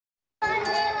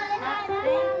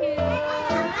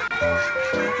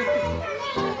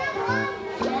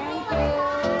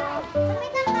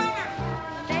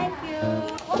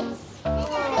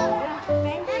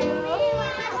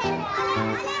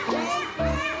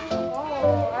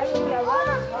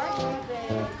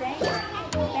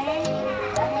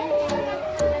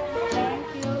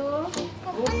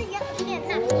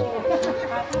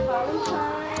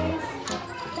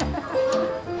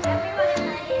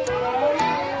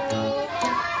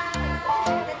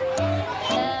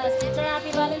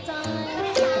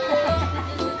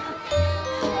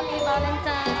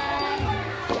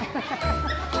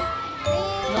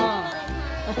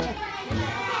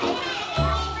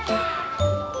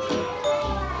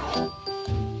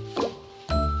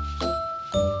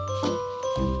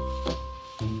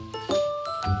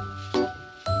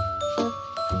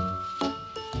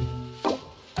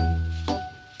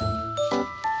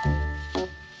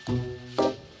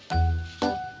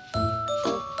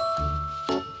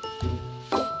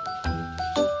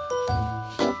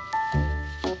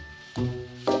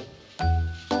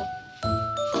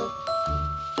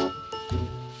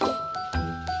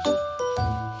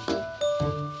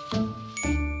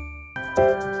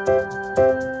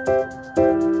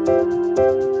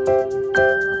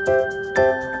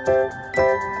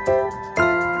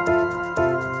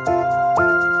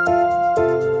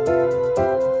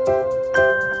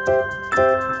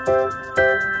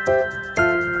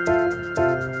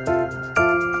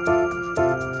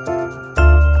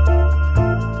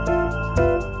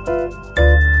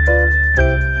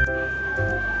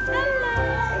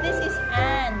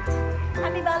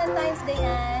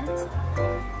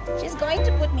She's going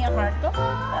to put me a heart.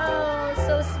 Oh,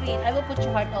 so sweet. I will put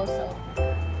your heart also.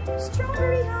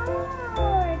 Strawberry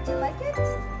heart. Do you like it?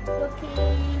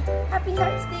 Okay. Happy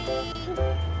Hearts Day.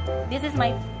 This is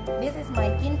my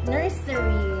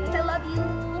nursery. I love you.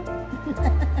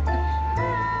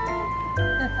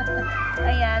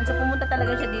 Ayan, so pumunta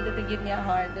talaga siya dito to give me a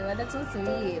heart. Diba? That's so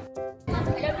sweet.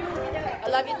 I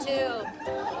love you too.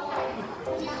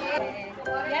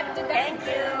 Thank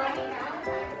you.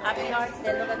 Happy Hearts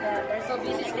Day. Look at that. They're so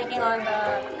busy sticking on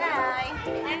the... Hi.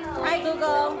 Hi,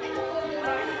 Google.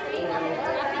 Happy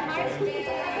Hearts Day.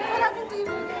 What happened to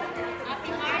you?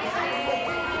 Happy Hearts Day.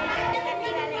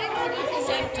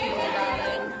 Same to you,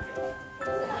 darling.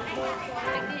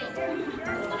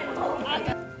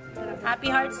 Happy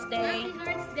Hearts Day. Happy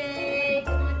Hearts Day.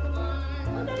 Come on, come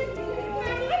on.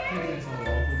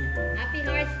 Happy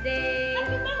Hearts Day.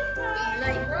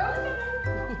 Like,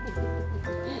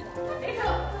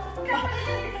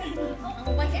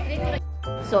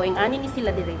 so, ang ani ni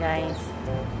sila dito guys.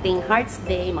 Ting Hearts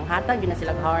Day, manghatag yun na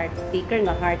sila heart. Sticker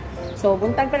nga heart. So,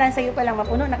 buntag pa lang sa'yo pa lang,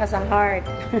 mapuno na ka sa heart.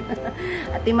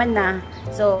 At timan na.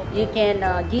 So, you can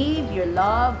give your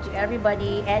love to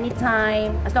everybody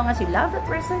anytime. As long as you love that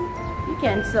person, you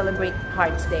can celebrate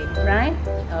Hearts Day, right?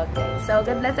 Okay. So,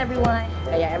 God bless everyone.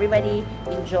 Kaya everybody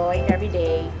enjoy every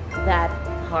day that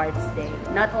Hearts Day.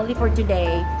 Not only for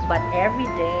today, but every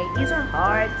day is a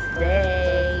Hearts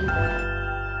Day.